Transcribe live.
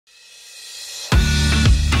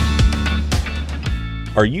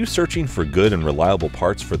Are you searching for good and reliable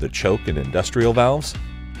parts for the choke and industrial valves?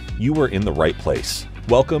 You are in the right place.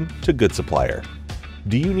 Welcome to Good Supplier.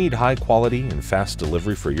 Do you need high quality and fast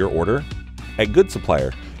delivery for your order? At Good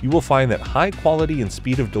Supplier, you will find that high quality and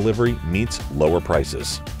speed of delivery meets lower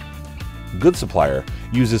prices. Good Supplier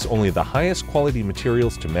uses only the highest quality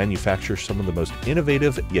materials to manufacture some of the most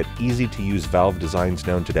innovative yet easy to use valve designs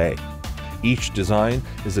known today. Each design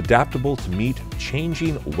is adaptable to meet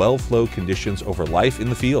changing well flow conditions over life in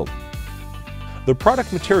the field. The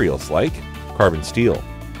product materials like carbon steel,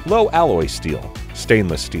 low alloy steel,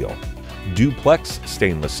 stainless steel, duplex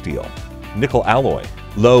stainless steel, nickel alloy,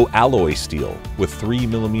 low alloy steel with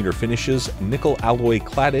 3mm finishes, nickel alloy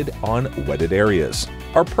cladded on wetted areas,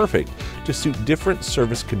 are perfect to suit different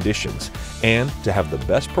service conditions and to have the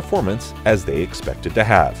best performance as they expected to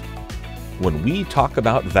have. When we talk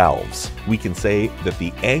about valves, we can say that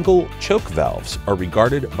the angle choke valves are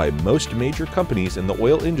regarded by most major companies in the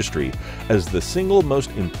oil industry as the single most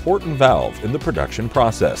important valve in the production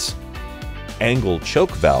process. Angle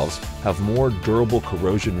choke valves have more durable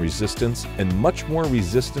corrosion resistance and much more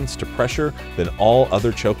resistance to pressure than all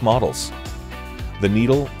other choke models. The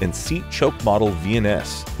needle and seat choke model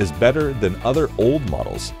VNS is better than other old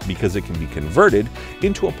models because it can be converted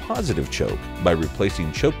into a positive choke by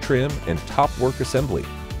replacing choke trim and top work assembly.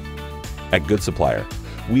 At Good Supplier,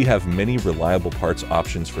 we have many reliable parts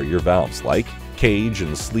options for your valves like cage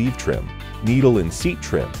and sleeve trim, needle and seat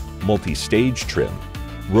trim, multi-stage trim,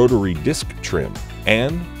 rotary disc trim,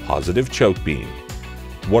 and positive choke beam.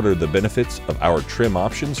 What are the benefits of our trim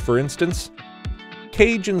options, for instance?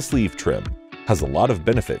 Cage and sleeve trim has a lot of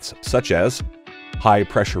benefits such as high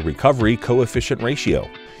pressure recovery coefficient ratio,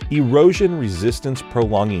 erosion resistance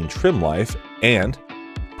prolonging trim life, and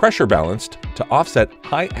pressure balanced to offset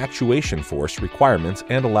high actuation force requirements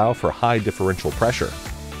and allow for high differential pressure.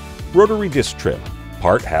 Rotary disc trim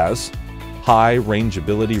part has high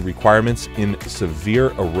rangeability requirements in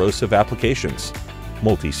severe erosive applications.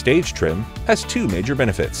 Multi-stage trim has two major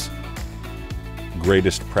benefits: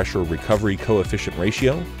 greatest pressure recovery coefficient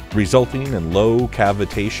ratio, resulting in low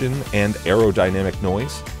cavitation and aerodynamic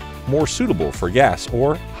noise, more suitable for gas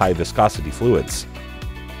or high viscosity fluids.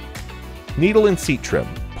 Needle and seat trim,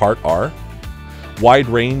 Part R, wide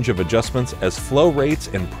range of adjustments as flow rates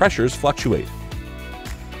and pressures fluctuate.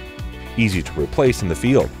 Easy to replace in the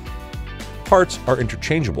field. Parts are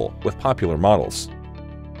interchangeable with popular models.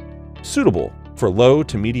 Suitable for low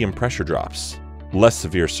to medium pressure drops, less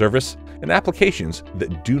severe service, and applications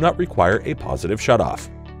that do not require a positive shutoff.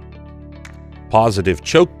 Positive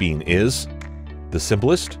choke beam is the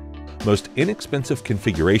simplest, most inexpensive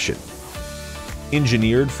configuration.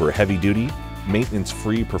 Engineered for heavy-duty,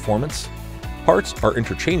 maintenance-free performance, parts are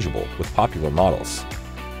interchangeable with popular models.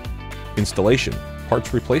 Installation,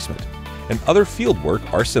 parts replacement, and other field work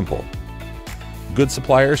are simple. Good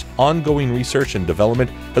Supplier's ongoing research and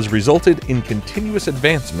development has resulted in continuous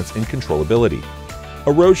advancements in controllability,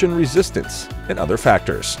 erosion resistance, and other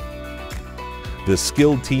factors. The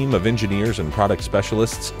skilled team of engineers and product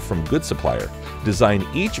specialists from Good Supplier design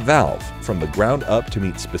each valve from the ground up to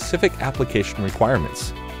meet specific application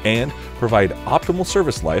requirements and provide optimal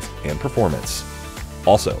service life and performance.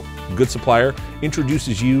 Also, Good Supplier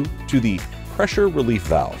introduces you to the pressure relief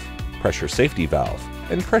valve, pressure safety valve,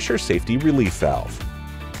 and pressure safety relief valve.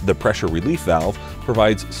 The pressure relief valve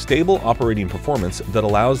provides stable operating performance that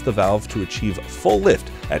allows the valve to achieve full lift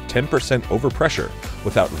at 10% overpressure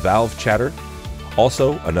without valve chatter.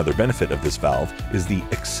 Also, another benefit of this valve is the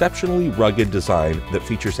exceptionally rugged design that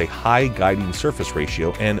features a high guiding surface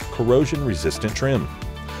ratio and corrosion-resistant trim.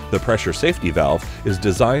 The pressure safety valve is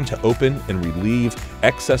designed to open and relieve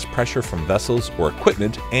excess pressure from vessels or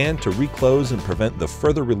equipment and to reclose and prevent the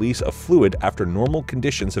further release of fluid after normal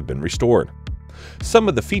conditions have been restored. Some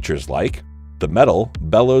of the features like the metal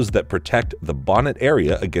bellows that protect the bonnet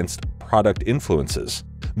area against product influences,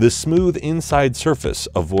 the smooth inside surface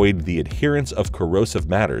avoid the adherence of corrosive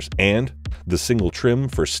matters, and the single trim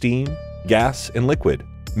for steam, gas, and liquid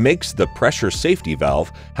makes the pressure safety valve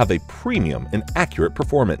have a premium and accurate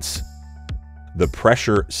performance. The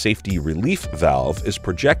pressure safety relief valve is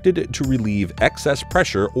projected to relieve excess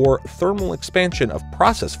pressure or thermal expansion of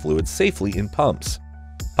process fluids safely in pumps,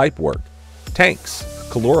 pipework, tanks,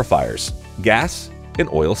 calorifiers, gas and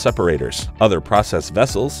oil separators, other process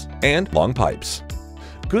vessels, and long pipes.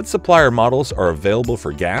 Good Supplier models are available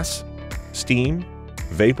for gas, steam,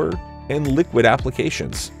 vapor, and liquid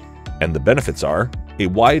applications. And the benefits are: a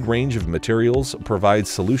wide range of materials provides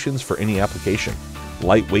solutions for any application.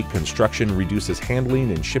 Lightweight construction reduces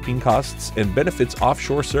handling and shipping costs and benefits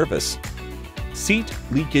offshore service. Seat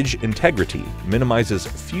leakage integrity minimizes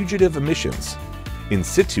fugitive emissions.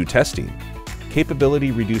 In-situ testing.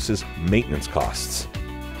 Capability reduces maintenance costs.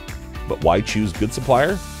 But why choose Good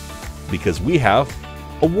Supplier? Because we have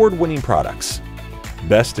award-winning products,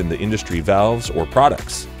 best in the industry valves or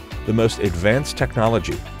products, the most advanced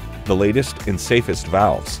technology, the latest and safest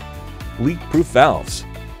valves, leak-proof valves,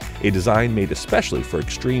 a design made especially for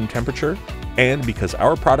extreme temperature, and because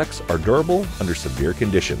our products are durable under severe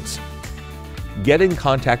conditions. Get in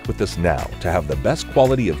contact with us now to have the best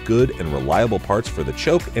quality of good and reliable parts for the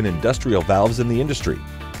choke and industrial valves in the industry.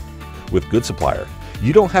 With Good Supplier,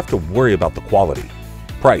 you don't have to worry about the quality,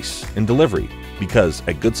 price, and delivery, because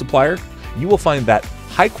at Good Supplier, you will find that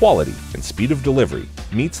high quality and speed of delivery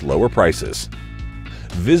meets lower prices.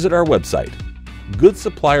 Visit our website,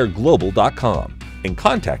 goodsupplierglobal.com, and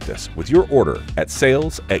contact us with your order at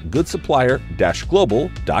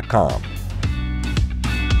sales@goodsupplier-global.com.